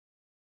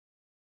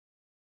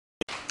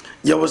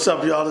Yo, what's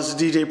up, y'all? This is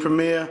DJ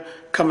Premier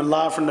coming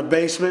live from the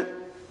basement.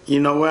 You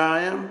know where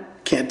I am?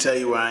 Can't tell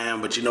you where I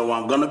am, but you know where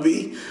I'm gonna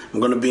be?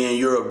 I'm gonna be in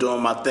Europe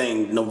doing my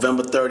thing,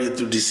 November 30th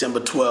through December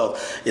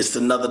 12th. It's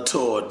another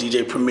tour,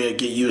 DJ Premier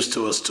Get Used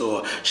to Us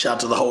tour. Shout out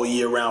to the whole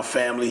year-round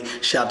family.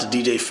 Shout out to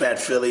DJ Fat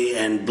Philly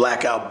and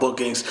Blackout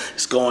Bookings.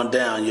 It's going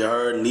down, you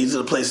heard? And these are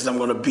the places I'm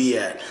gonna be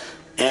at.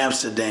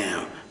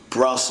 Amsterdam,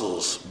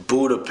 Brussels,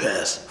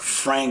 Budapest,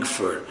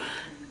 Frankfurt,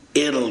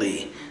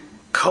 Italy,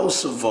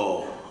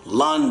 Kosovo,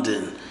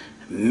 London,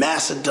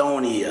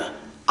 Macedonia,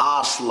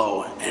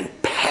 Oslo, and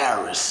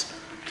Paris.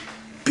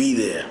 Be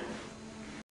there.